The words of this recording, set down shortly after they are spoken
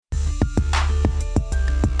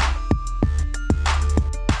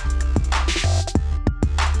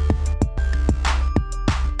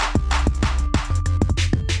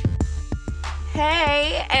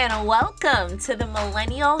and welcome to the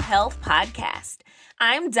Millennial Health Podcast.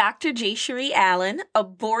 I'm Dr. Jaysheree Allen, a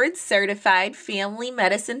board-certified family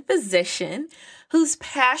medicine physician who's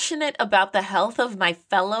passionate about the health of my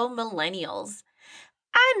fellow millennials.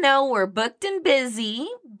 I know we're booked and busy,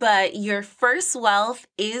 but your first wealth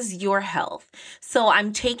is your health. So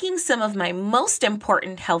I'm taking some of my most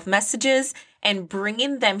important health messages and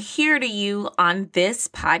bringing them here to you on this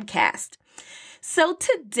podcast. So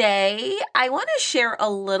today, I want to share a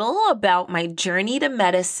little about my journey to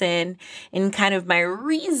medicine and kind of my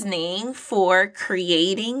reasoning for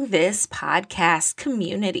creating this podcast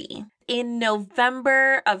community. In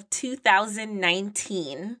November of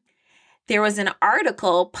 2019, there was an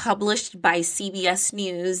article published by CBS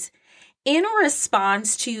News in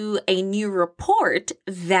response to a new report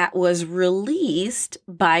that was released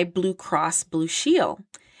by Blue Cross Blue Shield.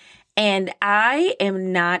 And I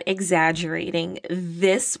am not exaggerating.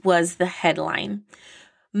 This was the headline.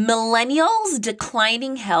 Millennials'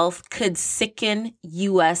 declining health could sicken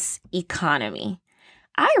U.S. economy.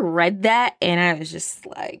 I read that and I was just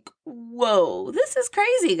like, whoa, this is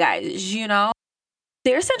crazy, guys,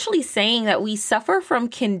 They're essentially saying that we suffer from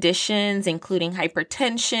conditions including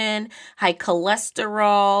hypertension, high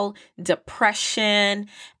cholesterol, depression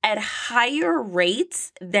at higher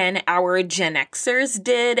rates than our Gen Xers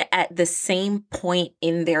did at the same point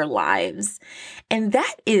in their lives. And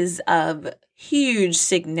that is of huge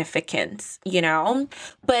significance,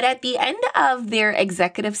 But at the end of their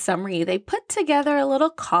executive summary, they put together a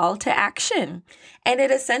little call to action. And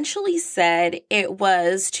it essentially said it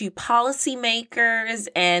was to policymakers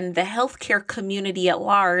and the healthcare community at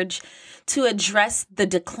large to address the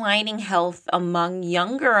declining health among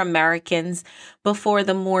younger Americans before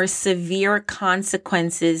the more severe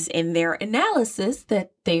consequences in their analysis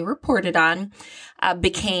that they reported on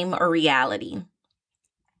became a reality.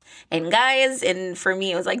 And guys, and for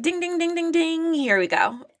me, it was like, ding, ding, ding, ding, ding. Here we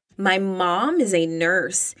go. My mom is a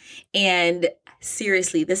nurse, and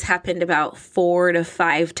seriously, this happened about 4 to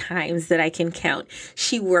 5 times that I can count.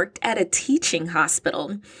 She worked at a teaching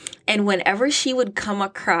hospital, and whenever she would come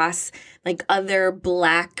across like other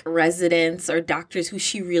Black residents or doctors who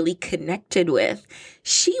she really connected with,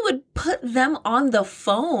 she would put them on the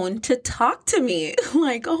phone to talk to me.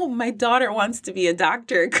 Like, oh, my daughter wants to be a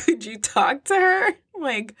doctor. Could you talk to her?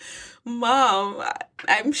 Like, Mom,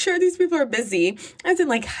 I'm sure these people are busy. I was in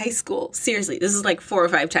like high school. Seriously, this is like 4 or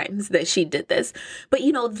 5 times that she did this. But,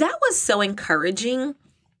 that was so encouraging,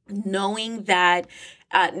 knowing that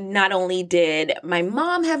not only did my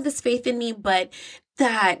mom have this faith in me, but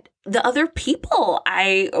that the other people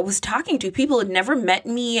I was talking to, people who had never met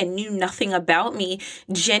me and knew nothing about me,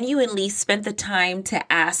 genuinely spent the time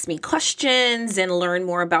to ask me questions and learn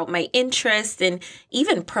more about my interests and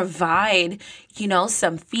even provide,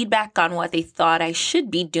 some feedback on what they thought I should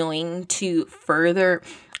be doing to further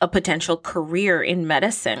a potential career in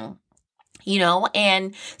medicine.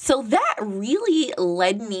 And so that really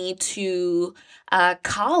led me to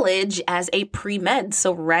college as a pre-med.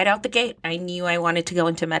 So right out the gate, I knew I wanted to go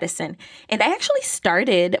into medicine. And I actually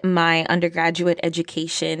started my undergraduate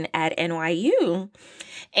education at NYU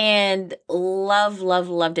and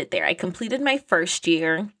loved it there. I completed my first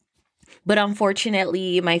year, but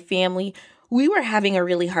unfortunately, my family, we were having a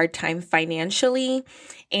really hard time financially,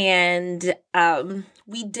 and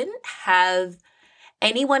we didn't have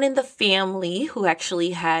anyone in the family who actually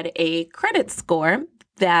had a credit score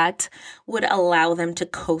that would allow them to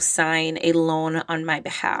co-sign a loan on my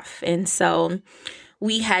behalf. And so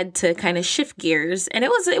we had to kind of shift gears, and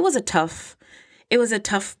it was a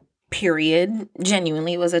tough period.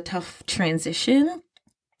 Genuinely, it was a tough transition.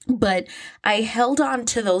 But I held on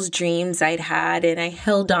to those dreams I'd had, and I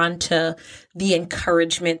held on to the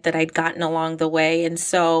encouragement that I'd gotten along the way. And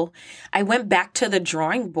so I went back to the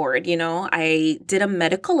drawing board. I did a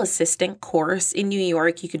medical assistant course in New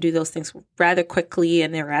York. You could do those things rather quickly,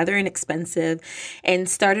 and they're rather inexpensive, and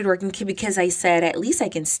started working because I said, at least I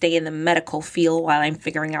can stay in the medical field while I'm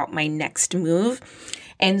figuring out my next move.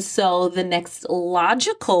 And so the next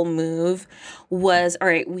logical move was, all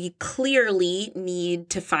right, we clearly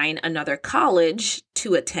need to find another college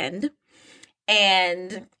to attend.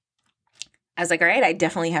 And I was like, all right, I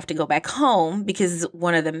definitely have to go back home, because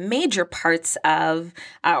one of the major parts of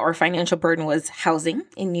our financial burden was housing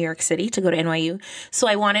in New York City to go to NYU. So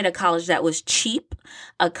I wanted a college that was cheap,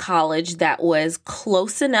 a college that was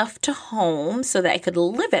close enough to home so that I could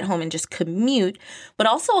live at home and just commute, but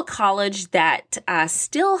also a college that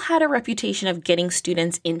still had a reputation of getting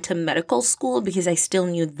students into medical school, because I still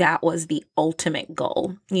knew that was the ultimate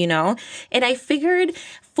goal, And I figured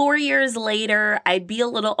 4 years later, I'd be a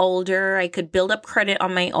little older. I could could build up credit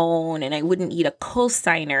on my own and I wouldn't need a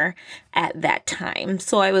cosigner at that time.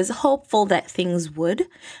 So I was hopeful that things would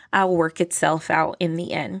work itself out in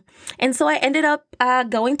the end. And so I ended up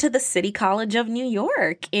going to the City College of New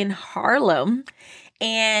York in Harlem.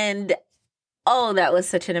 And oh, that was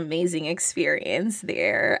such an amazing experience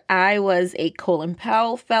there. I was a Colin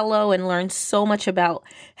Powell Fellow and learned so much about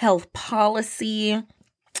health policy.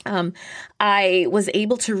 I was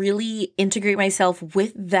able to really integrate myself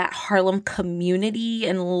with that Harlem community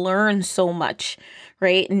and learn so much,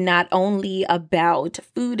 right? Not only about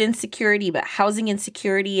food insecurity, but housing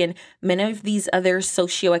insecurity and many of these other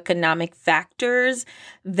socioeconomic factors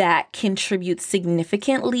that contribute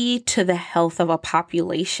significantly to the health of a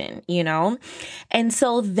population, you know? And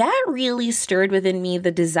so that really stirred within me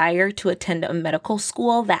the desire to attend a medical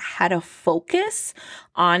school that had a focus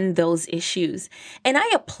on those issues. And I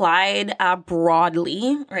applied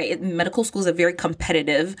broadly, right? Medical school is a very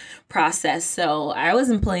competitive process. So I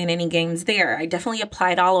wasn't playing any games there. I definitely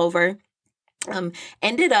applied all over.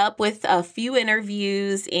 Ended up with a few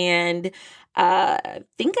interviews and I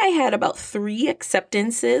think I had about 3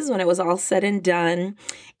 acceptances when it was all said and done.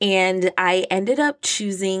 And I ended up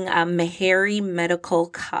choosing Meharry Medical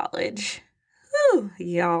College. Whew,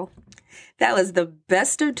 y'all. That was the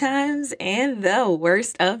best of times and the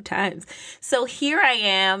worst of times. So here I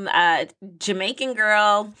am, a Jamaican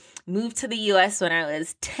girl, moved to the U.S. when I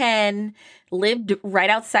was 10, lived right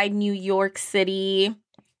outside New York City.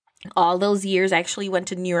 All those years, I actually went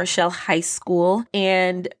to New Rochelle High School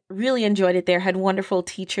and really enjoyed it there. Had wonderful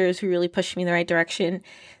teachers who really pushed me in the right direction.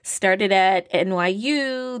 Started at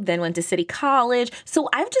NYU, then went to City College. So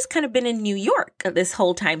I've just kind of been in New York this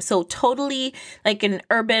whole time. So totally like an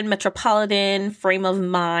urban metropolitan frame of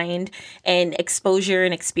mind and exposure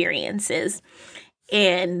and experiences.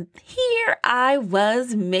 And here I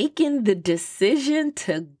was making the decision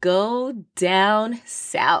to go down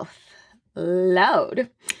south.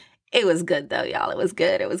 Lord. It was good though, y'all. It was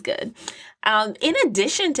good. It was good. In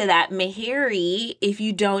addition to that, Meharry, if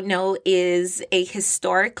you don't know, is a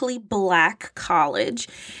historically Black college.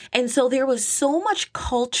 And so there was so much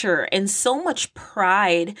culture and so much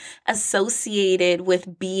pride associated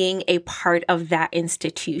with being a part of that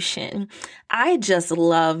institution. I just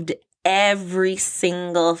loved every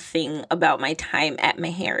single thing about my time at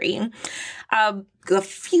Meharry. A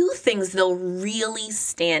few things though really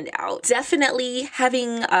stand out. Definitely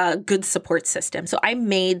having a good support system. So I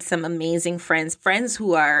made some amazing friends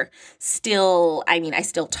who are still, I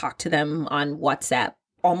still talk to them on WhatsApp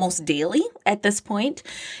almost daily at this point,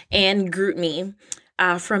 and GroupMe.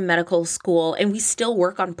 From medical school, and we still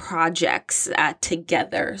work on projects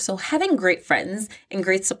together. So having great friends and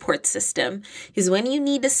great support system is when you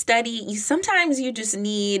need to study, sometimes you just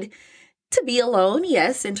need to be alone,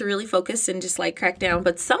 yes, and to really focus and just like crack down.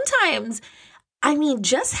 But sometimes,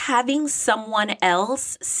 just having someone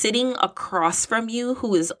else sitting across from you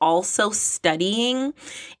who is also studying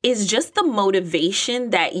is just the motivation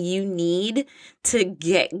that you need to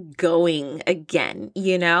get going again,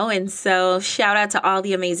 you know? And so shout out to all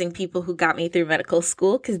the amazing people who got me through medical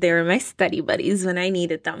school because they were my study buddies when I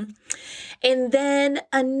needed them. And then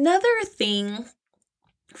another thing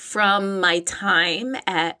from my time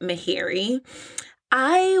at Meharry,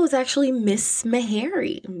 I was actually Miss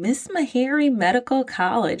Meharry Medical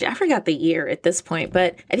College. I forgot the year at this point,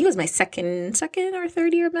 but I think it was my second or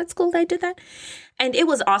third year of med school that I did that. And it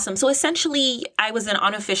was awesome. So essentially, I was an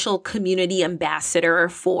unofficial community ambassador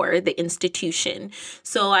for the institution.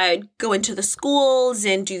 So I'd go into the schools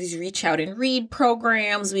and do these reach out and read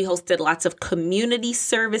programs. We hosted lots of community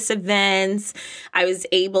service events. I was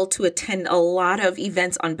able to attend a lot of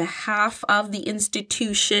events on behalf of the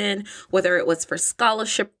institution, whether it was for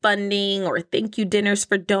scholarship funding or thank you dinners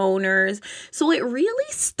for donors. So it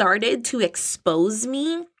really started to expose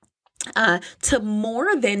me to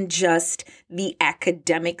more than just the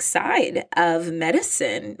academic side of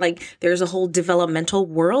medicine. Like there's a whole developmental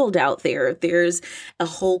world out there. There's a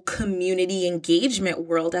whole community engagement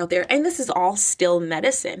world out there. And this is all still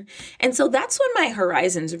medicine. And so that's when my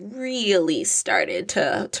horizons really started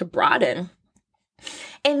to broaden.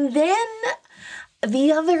 And then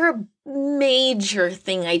the other major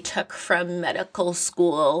thing I took from medical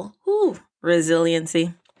school,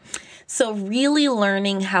 resiliency. So really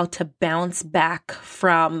learning how to bounce back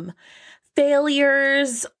from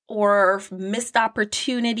failures or missed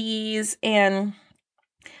opportunities. And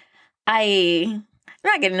I'm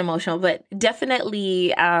not getting emotional, but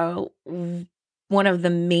definitely one of the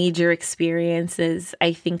major experiences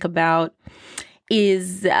I think about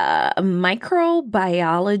is a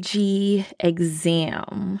microbiology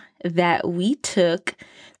exam that we took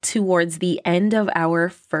towards the end of our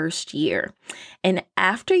first year. And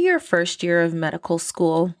after your first year of medical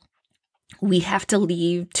school, we have to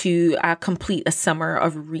leave to complete a summer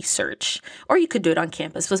of research, or you could do it on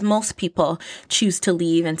campus, but most people choose to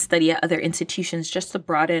leave and study at other institutions just to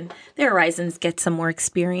broaden their horizons, get some more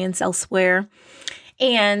experience elsewhere.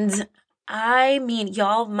 And I mean,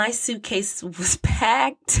 y'all, my suitcase was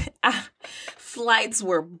packed. Flights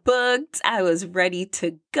were booked. I was ready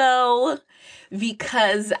to go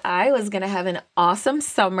because I was going to have an awesome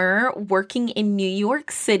summer working in New York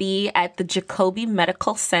City at the Jacobi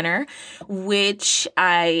Medical Center, which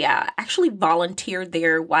I actually volunteered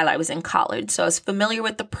there while I was in college. So I was familiar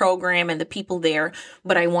with the program and the people there,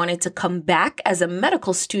 but I wanted to come back as a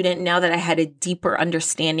medical student now that I had a deeper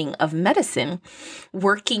understanding of medicine,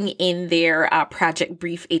 working in their Project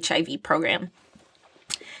Brief HIV program.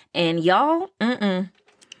 And y'all,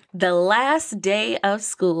 the last day of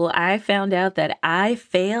school, I found out that I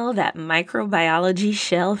failed that microbiology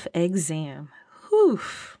shelf exam. Whew.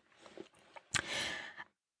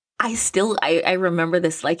 I remember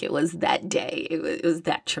this like it was that day. It was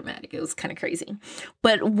that traumatic. It was kind of crazy.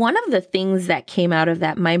 But one of the things that came out of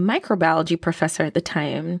that, my microbiology professor at the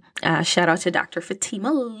time, shout out to Dr.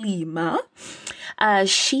 Fatima Lima,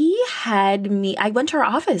 she had me, I went to her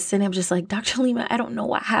office and I was just like, Dr. Lima, I don't know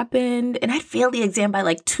what happened. And I failed the exam by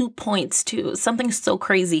like 2 points too. Something so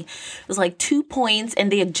crazy. It was like 2 points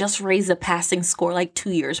and they had just raised a passing score like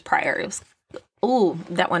 2 years prior. It was oh,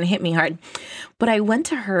 that one hit me hard. But I went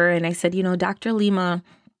to her and I said, Dr. Lima,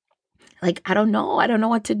 like, I don't know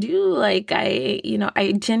what to do. Like, I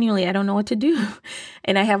genuinely, I don't know what to do.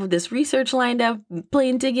 And I have this research lined up,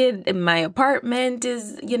 plane ticket, and my apartment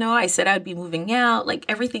is, I said I'd be moving out. Like,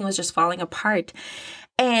 everything was just falling apart.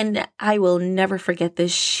 And I will never forget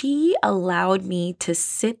this. She allowed me to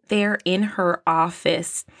sit there in her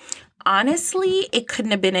office. Honestly, it couldn't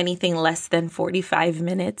have been anything less than 45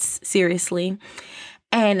 minutes, seriously,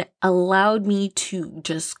 and allowed me to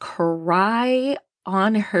just cry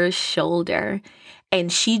on her shoulder.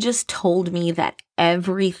 And she just told me that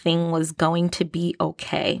everything was going to be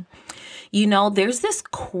okay. There's this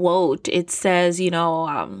quote. It says,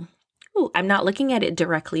 I'm not looking at it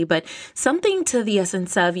directly, but something to the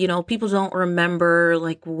essence of, people don't remember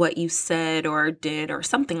like what you said or did or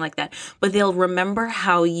something like that, but they'll remember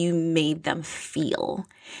how you made them feel.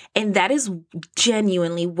 And that is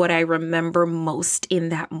genuinely what I remember most in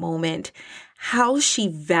that moment. How she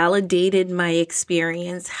validated my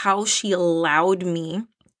experience, how she allowed me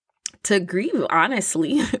to grieve,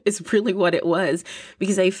 honestly, is really what it was,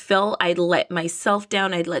 because I felt I'd let myself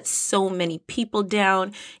down. I'd let so many people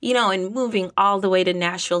down, and moving all the way to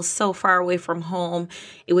Nashville, so far away from home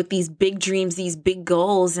with these big dreams, these big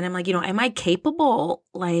goals. And I'm like, am I capable?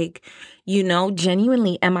 Like,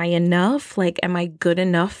 genuinely, am I enough? Like, am I good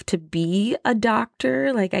enough to be a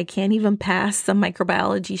doctor? Like, I can't even pass the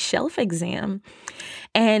microbiology shelf exam.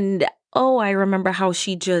 And, I remember how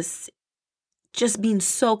she just being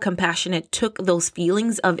so compassionate took those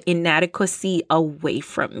feelings of inadequacy away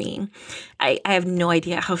from me. I have no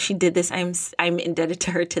idea how she did this. I'm indebted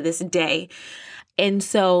to her to this day. And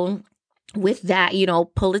so with that,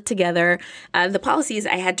 pull it together. The policy is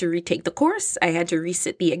I had to retake the course. I had to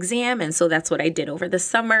resit the exam. And so that's what I did over the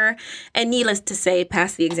summer. And needless to say,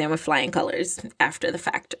 passed the exam with flying colors after the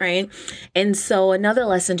fact, right? And so another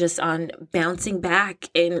lesson just on bouncing back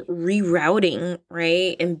and rerouting,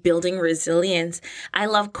 right? And building resilience. I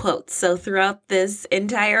love quotes. So throughout this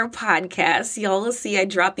entire podcast, y'all will see I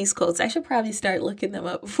drop these quotes. I should probably start looking them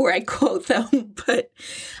up before I quote them. But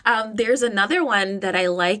there's another one that I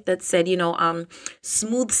like that said,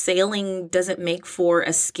 smooth sailing doesn't make for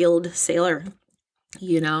a skilled sailor,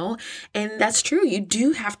 and that's true. You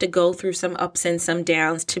do have to go through some ups and some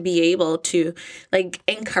downs to be able to like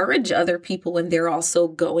encourage other people when they're also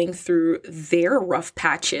going through their rough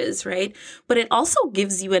patches, right? But it also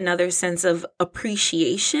gives you another sense of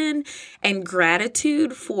appreciation and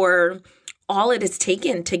gratitude for all it has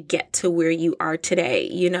taken to get to where you are today,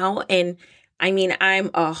 and I mean,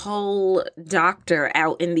 I'm a whole doctor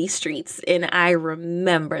out in these streets, and I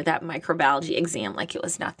remember that microbiology exam like it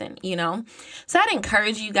was nothing, So I'd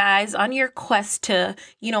encourage you guys on your quest to,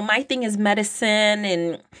 my thing is medicine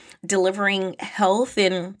and delivering health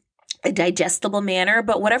in a digestible manner,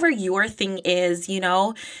 but whatever your thing is,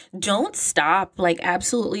 don't stop, like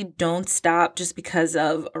absolutely don't stop just because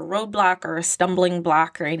of a roadblock or a stumbling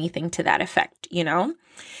block or anything to that effect,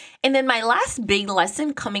 And then my last big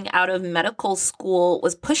lesson coming out of medical school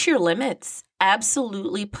was push your limits.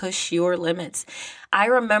 Absolutely push your limits. I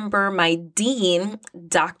remember my dean,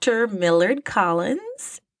 Dr. Millard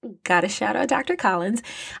Collins, Gotta shout out Dr. Collins.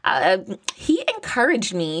 He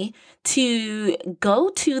encouraged me to go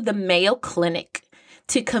to the Mayo Clinic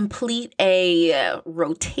to complete a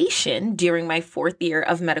rotation during my 4th year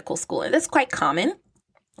of medical school. And that's quite common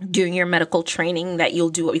during your medical training that you'll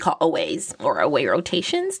do what we call OAs or away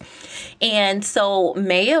rotations. And so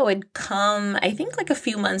Mayo had come, I think like a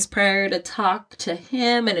few months prior to talk to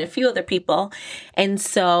him and a few other people. And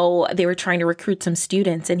so they were trying to recruit some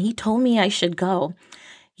students and he told me I should go.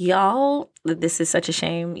 Y'all, this is such a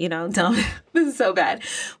shame, don't, this is so bad.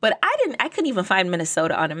 But I couldn't even find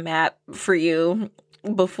Minnesota on a map for you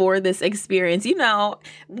before this experience.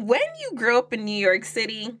 When you grow up in New York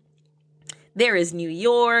City, there is New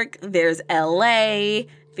York, there's LA,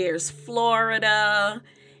 there's Florida,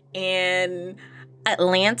 and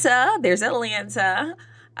Atlanta. There's Atlanta.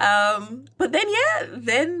 But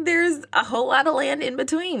then there's a whole lot of land in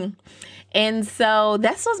between. And so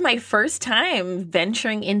this was my first time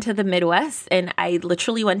venturing into the Midwest. And I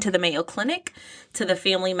literally went to the Mayo Clinic, to the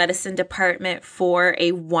family medicine department for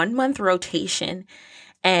a 1-month rotation.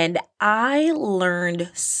 And I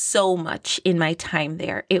learned so much in my time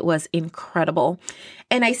there. It was incredible.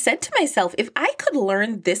 And I said to myself, if I could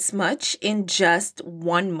learn this much in just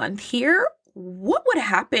 1 month here, what would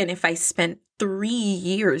happen if I spent 3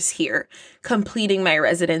 years here completing my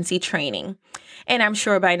residency training? And I'm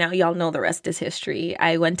sure by now y'all know the rest is history.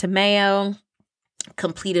 I went to Mayo,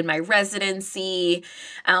 completed my residency.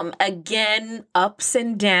 Again, ups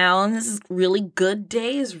and downs, really good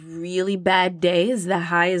days, really bad days. The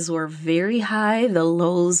highs were very high. The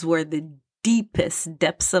lows were the deepest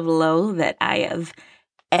depths of low that I have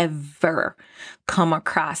ever come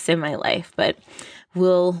across in my life. But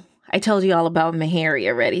I told you all about Meharry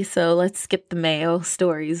already, so let's skip the Mayo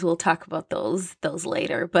stories. We'll talk about those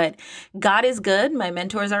later. But God is good. My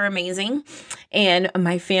mentors are amazing, and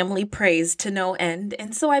my family prays to no end.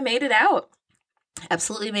 And so I made it out.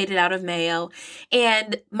 Absolutely made it out of Mayo.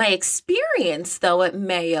 And my experience, though, at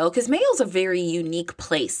Mayo, because Mayo's a very unique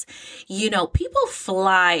place. People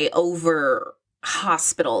fly over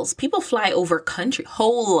hospitals. People fly over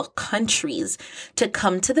whole countries to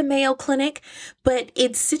come to the Mayo Clinic, but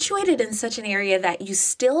it's situated in such an area that you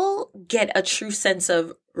still get a true sense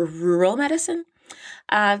of rural medicine.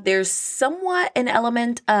 There's somewhat an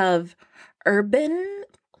element of urban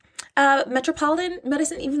metropolitan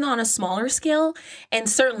medicine, even though on a smaller scale, and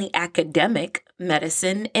certainly academic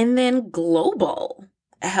medicine, and then global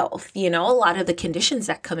health, a lot of the conditions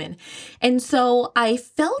that come in. And so I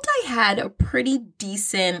felt I had a pretty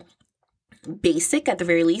decent basic, at the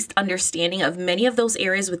very least, understanding of many of those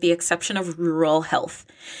areas with the exception of rural health.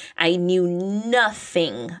 I knew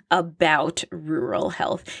nothing about rural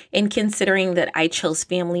health. And considering that I chose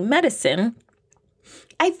family medicine,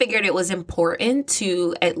 I figured it was important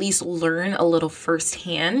to at least learn a little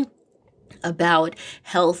firsthand about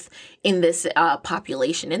health in this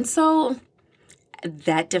population. And so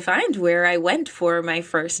that defined where I went for my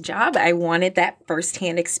first job. I wanted that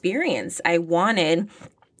firsthand experience. I wanted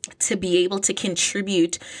to be able to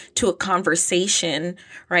contribute to a conversation,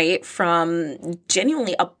 right, from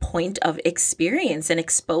genuinely a point of experience and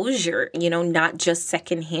exposure, not just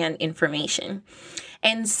secondhand information.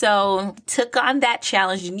 And so took on that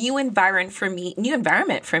challenge, new environment for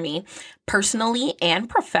me, personally and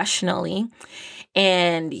professionally.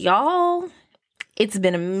 And y'all, it's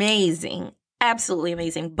been amazing. Absolutely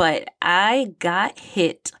amazing. But I got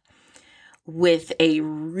hit with a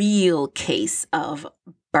real case of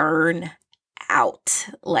burnout.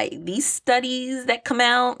 Like these studies that come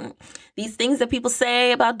out, these things that people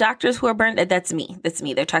say about doctors who are burned, that's me.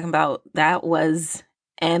 They're talking about, that was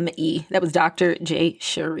M.E. That was Dr. Jay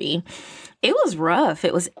Sheree. It was rough.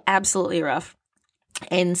 It was absolutely rough.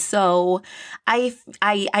 And so I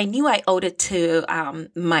knew I owed it to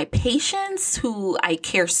my patients, who I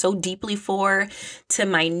care so deeply for, to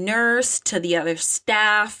my nurse, to the other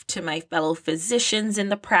staff, to my fellow physicians in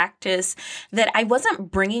the practice, that I wasn't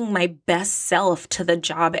bringing my best self to the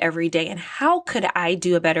job every day. And how could I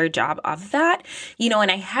do a better job of that? And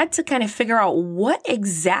I had to kind of figure out what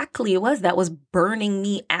exactly it was that was burning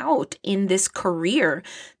me out in this career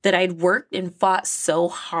that I'd worked and fought so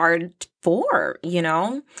hard for,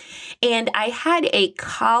 And I had a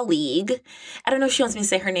colleague, I don't know if she wants me to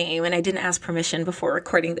say her name, and I didn't ask permission before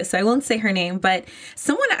recording this, so I won't say her name, but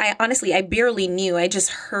someone I barely knew. I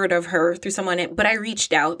just heard of her through someone, but I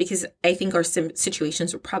reached out because I think our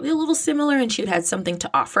situations were probably a little similar, and she had something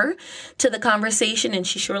to offer to the conversation, and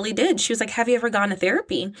she surely did. She was like, "Have you ever gone to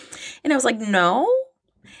therapy?" And I was like, "No."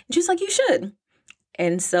 And she was like, "You should."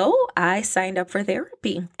 And so I signed up for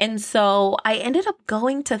therapy. And so I ended up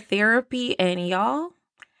going to therapy, and y'all,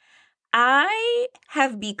 I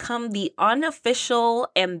have become the unofficial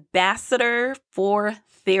ambassador for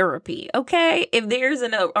therapy. Okay. If there's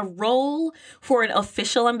a role for an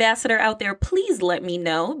official ambassador out there, please let me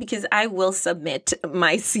know because I will submit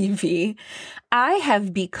my CV. I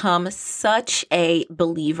have become such a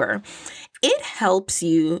believer. It helps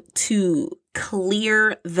you to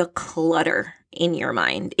clear the clutter in your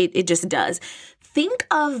mind. It just does. Think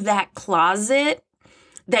of that closet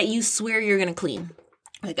that you swear you're going to clean.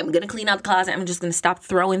 Like, I'm going to clean out the closet. I'm just going to stop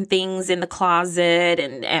throwing things in the closet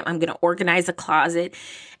and I'm going to organize the closet.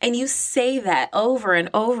 And you say that over and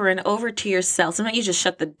over and over to yourself. Sometimes you just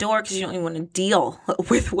shut the door because you don't even want to deal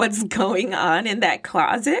with what's going on in that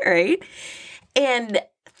closet, right? And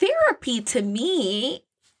therapy to me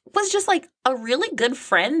was just like a really good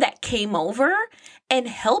friend that came over and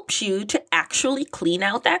helped you to actually clean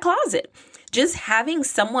out that closet. Just having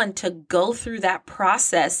someone to go through that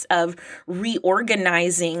process of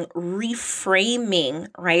reorganizing, reframing,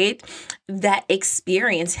 right? That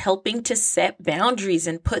experience, helping to set boundaries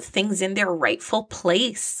and put things in their rightful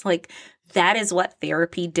place. Like, that is what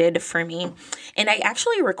therapy did for me. And I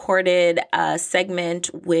actually recorded a segment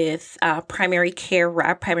with Primary Care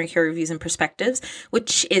Reviews and Perspectives,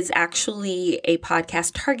 which is actually a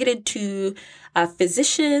podcast targeted to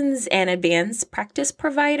physicians and advanced practice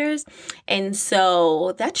providers. And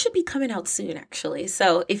so that should be coming out soon, actually.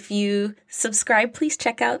 So if you subscribe, please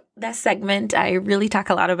check out that segment. I really talk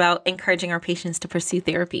a lot about encouraging our patients to pursue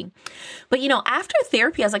therapy. But, after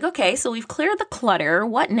therapy, I was like, okay, so we've cleared the clutter.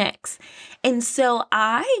 What next? And so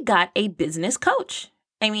I got a business coach.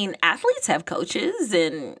 I mean, athletes have coaches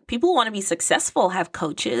and people who want to be successful have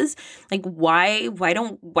coaches. Like, why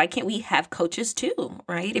can't we have coaches too,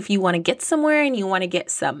 right? If you want to get somewhere and you want to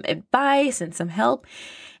get some advice and some help.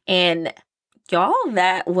 And y'all,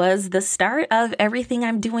 that was the start of everything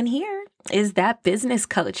I'm doing here is that business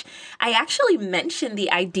coach. I actually mentioned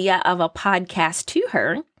the idea of a podcast to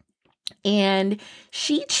her. And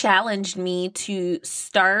she challenged me to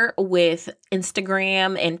start with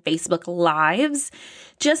Instagram and Facebook Lives.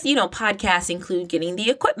 Just, podcasts include getting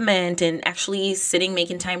the equipment and actually sitting,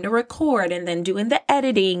 making time to record and then doing the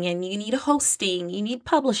editing. And you need hosting, you need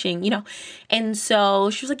publishing, And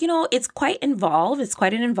so she was like, it's quite involved. It's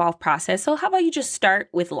quite an involved process. So how about you just start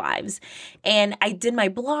with lives? And I did my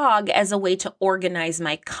blog as a way to organize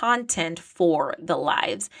my content for the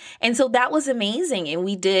lives. And so that was amazing. And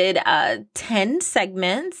we did 10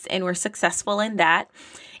 segments and we're successful in that.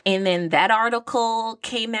 And then that article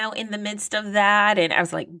came out in the midst of that. And I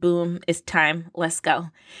was like, boom, it's time. Let's go.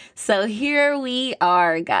 So here we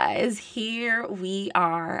are, guys. Here we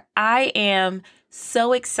are. I am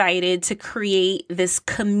so excited to create this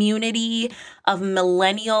community of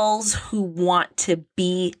millennials who want to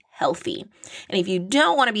be healthy. And if you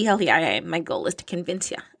don't want to be healthy, my goal is to convince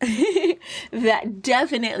you that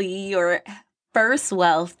definitely your first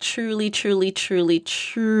wealth truly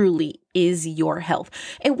is your health.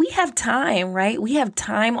 And we have time, right? We have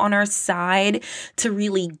time on our side to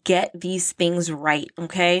really get these things right,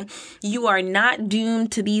 okay? You are not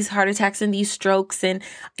doomed to these heart attacks and these strokes and,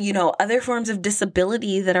 other forms of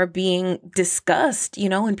disability that are being discussed,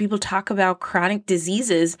 when people talk about chronic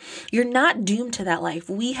diseases. You're not doomed to that life.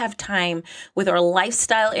 We have time with our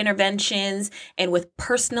lifestyle interventions and with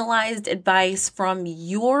personalized advice from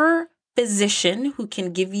your physician who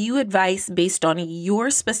can give you advice based on your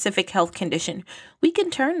specific health condition. We can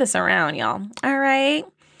turn this around, y'all. All right.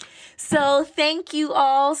 So thank you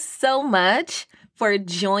all so much for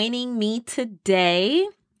joining me today.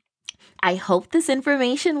 I hope this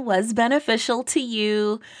information was beneficial to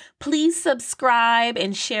you. Please subscribe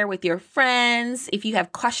and share with your friends. If you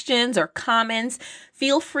have questions or comments,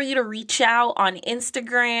 feel free to reach out on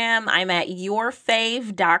Instagram. I'm at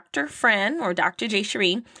YourFaveDrFriend or Dr. J.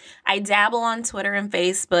 Cherie. I dabble on Twitter and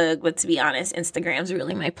Facebook, but to be honest, Instagram's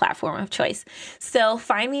really my platform of choice. So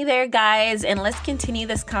find me there, guys, and let's continue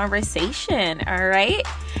this conversation. All right.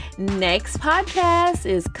 Next podcast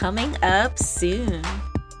is coming up soon.